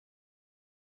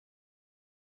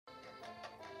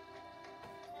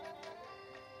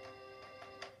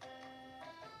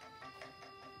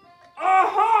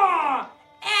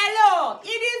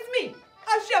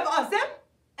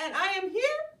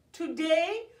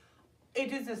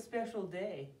It is a special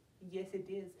day. Yes, it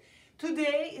is.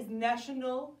 Today is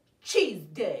National Cheese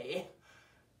Day.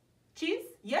 Cheese?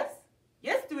 Yes?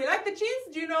 Yes? Do we like the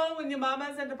cheese? Do you know when your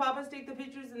mamas and the papas take the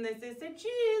pictures and they say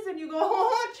cheese and you go,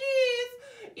 oh,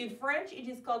 cheese? In French, it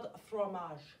is called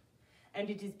fromage. And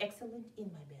it is excellent in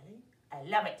my belly. I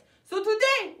love it. So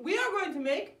today, we are going to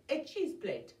make a cheese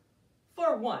plate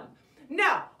for one.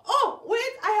 Now, oh, wait,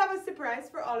 I have a surprise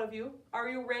for all of you. Are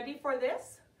you ready for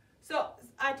this? So,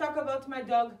 I talk about my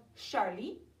dog,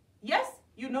 Charlie. Yes,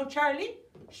 you know Charlie?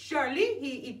 Charlie,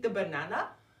 he eat the banana.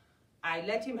 I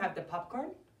let him have the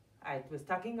popcorn. I was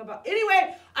talking about...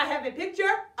 Anyway, I have a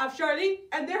picture of Charlie,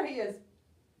 and there he is.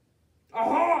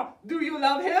 Oh, do you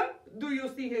love him? Do you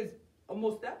see his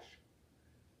mustache?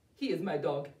 He is my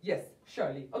dog. Yes,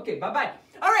 Charlie. Okay, bye-bye.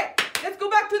 All right, let's go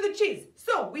back to the cheese.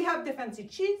 So, we have the fancy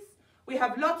cheese. We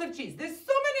have lots of cheese. There's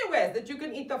so many ways that you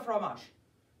can eat the fromage,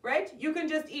 right? You can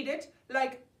just eat it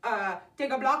like,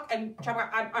 take a block and chop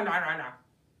it,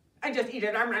 and just eat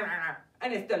it,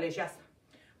 and it's delicious.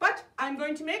 But I'm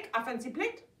going to make a fancy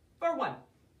plate for one.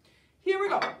 Here we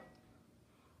go.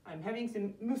 I'm having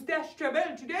some mustache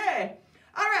trouble today.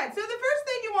 All right, so the first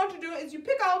thing you want to do is you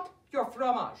pick out your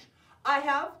fromage. I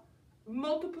have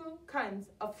multiple kinds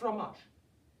of fromage.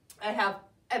 I have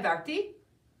Averti,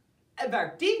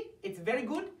 it's very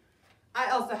good.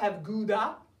 I also have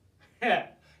Gouda.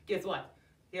 Guess what?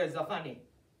 Here's the funny.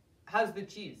 How's the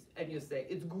cheese? And you say,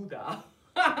 it's Gouda.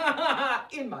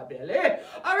 In my belly.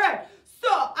 All right, so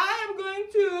I am going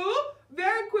to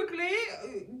very quickly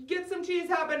get some cheese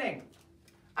happening.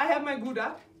 I have my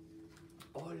Gouda.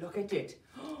 Oh, look at it.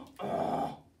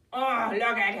 Oh,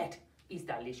 look at it. It's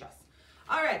delicious.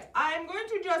 All right, I'm going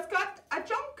to just cut a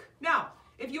chunk. Now,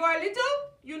 if you are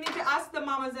little, you need to ask the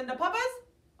mamas and the papas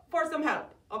for some help,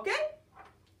 okay?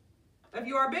 If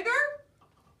you are bigger,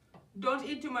 don't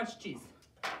eat too much cheese.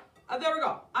 There we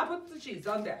go. I put the cheese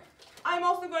on there. I'm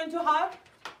also going to have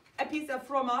a piece of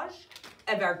fromage,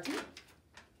 Averti.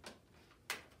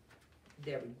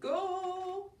 There we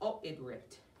go. Oh, it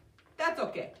ripped. That's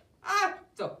okay.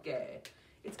 It's okay.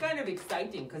 It's kind of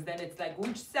exciting because then it's like,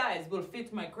 which size will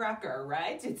fit my cracker,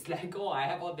 right? It's like, oh, I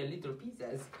have all the little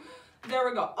pieces. There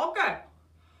we go. Okay.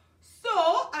 So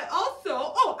I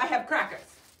also, I have crackers.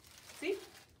 See?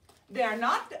 They are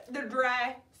not the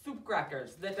dry soup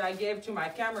crackers that I gave to my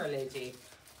camera lady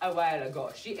a while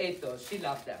ago. She ate those. She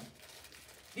loved them.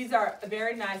 These are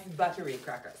very nice buttery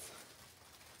crackers.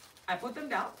 I put them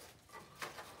down.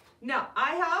 Now,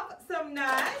 I have some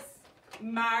nice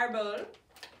marble.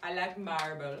 I like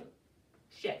marble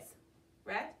shells,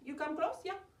 right? You come close,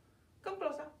 yeah? Come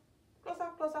closer, closer,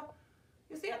 closer.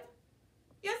 You see it?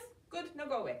 Yes? Good, now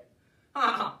go away.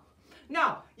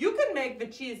 Now, you can make the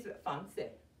cheese fancy.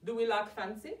 Do we like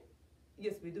fancy?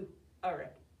 Yes, we do. All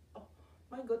right. Oh,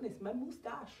 my goodness, my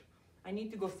mustache. I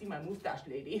need to go see my mustache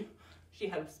lady. She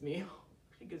helps me.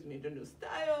 She gives me the new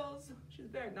styles. She's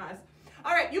very nice.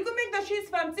 All right, you can make the cheese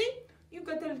fancy. You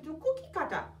got a little cookie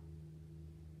cutter.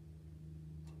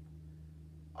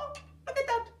 Oh, look at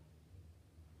that.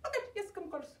 Look at, yes, come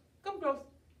close. Come close.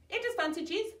 It is fancy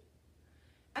cheese.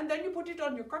 And then you put it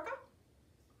on your cracker.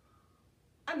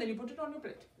 And then you put it on your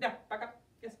plate. There, back up.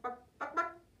 Yes, back.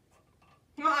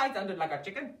 Oh, I sounded like a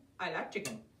chicken. I like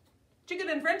chicken. Chicken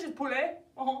in French is poulet.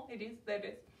 It is. There it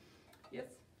is. Yes.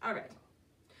 All right.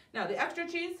 Now the extra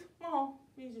cheese.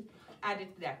 You just add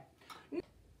it there.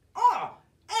 Oh,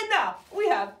 and now we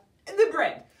have the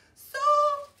bread. So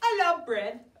I love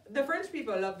bread. The French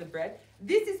people love the bread.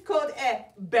 This is called a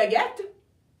baguette.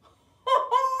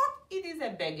 It is a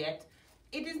baguette.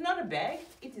 It is not a bag.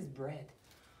 It is bread.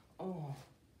 Oh.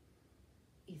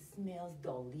 It smells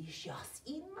delicious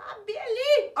in my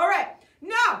belly. All right.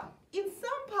 Now, in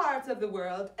some parts of the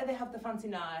world, they have the fancy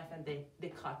knife and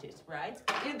they cut it, right?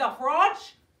 In the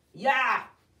French, yeah,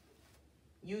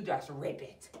 you just rip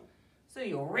it. So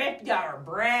you rip your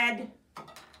bread.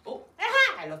 Oh,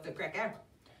 I lost the cracker.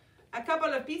 A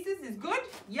couple of pieces is good,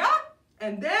 yeah?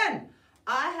 And then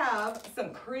I have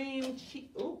some cream cheese.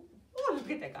 Oh,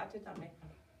 look at that, got it on me.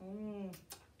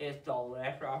 It's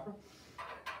delicious.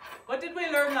 What did we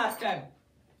learn last time?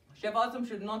 Chef Awesome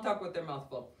should not talk with their mouth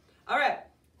full. All right,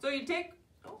 so you take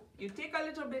a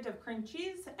little bit of cream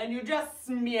cheese and you just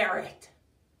smear it.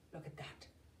 Look at that.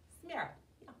 Smear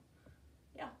it.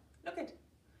 Yeah, look at it.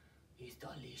 It's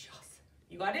delicious.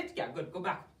 You got it? Yeah, good, go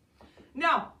back.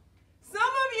 Now, some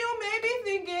of you may be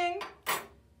thinking,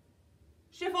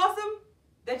 Chef Awesome,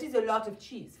 that is a lot of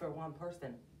cheese for one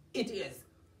person. It is.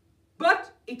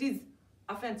 But it is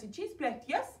a fancy cheese plate,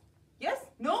 yes? Yes?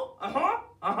 No?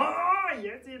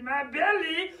 Yes, in my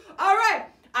belly. All right.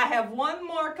 I have one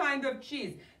more kind of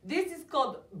cheese. This is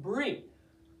called brie.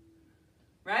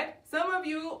 Right? Some of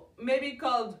you may be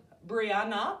called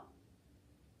Brianna.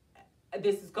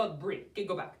 This is called brie. Okay,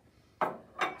 go back.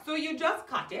 So you just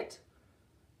cut it.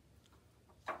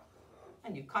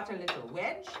 And you cut a little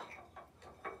wedge.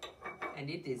 And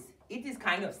it is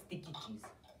kind of sticky cheese.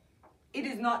 It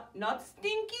is not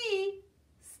stinky,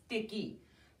 sticky.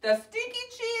 The sticky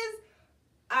cheese,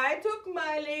 I took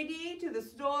my lady to the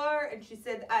store and she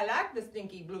said, I like the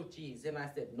stinky blue cheese. And I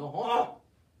said, no.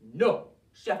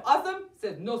 Chef Awesome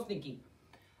says no stinky.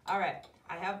 All right,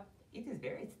 it is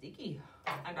very sticky.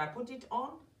 And I put it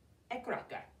on a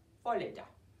cracker for later.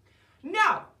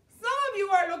 Now, some of you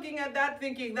are looking at that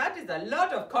thinking that is a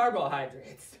lot of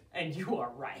carbohydrates. And you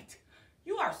are right.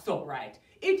 You are so right.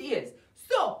 It is.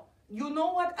 So, you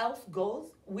know what else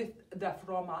goes with the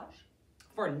fromage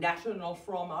for National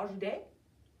Fromage Day?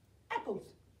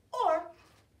 Apples or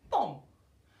pomme.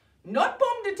 Not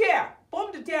pomme de terre.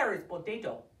 Pomme de terre is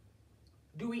potato.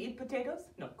 Do we eat potatoes?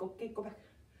 No, go back.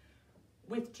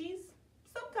 With cheese?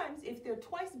 Sometimes if they're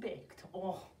twice baked.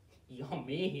 Oh,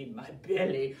 yummy in my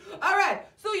belly. All right,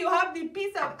 so you have the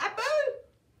piece of apple.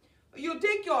 You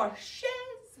take your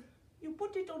shells, you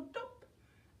put it on top,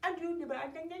 and you nibble,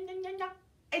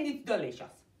 and it's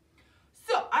delicious.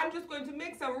 So I'm just going to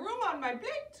make some room on my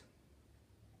plate.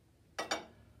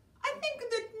 I think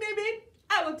that maybe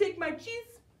I will take my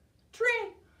cheese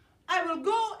tray. I will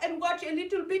go and watch a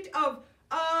little bit of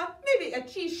maybe a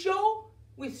cheese show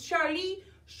with Charlie.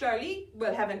 Charlie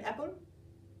will have an apple.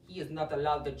 He is not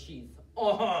allowed the cheese.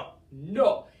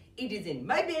 No. It is in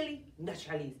my belly, not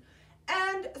Charlie's.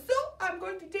 And so I'm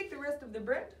going to take the rest of the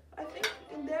bread, I think,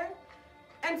 in there.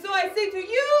 And so I say to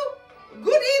you,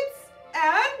 good eats,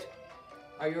 and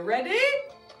are you ready?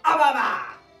 Ababa!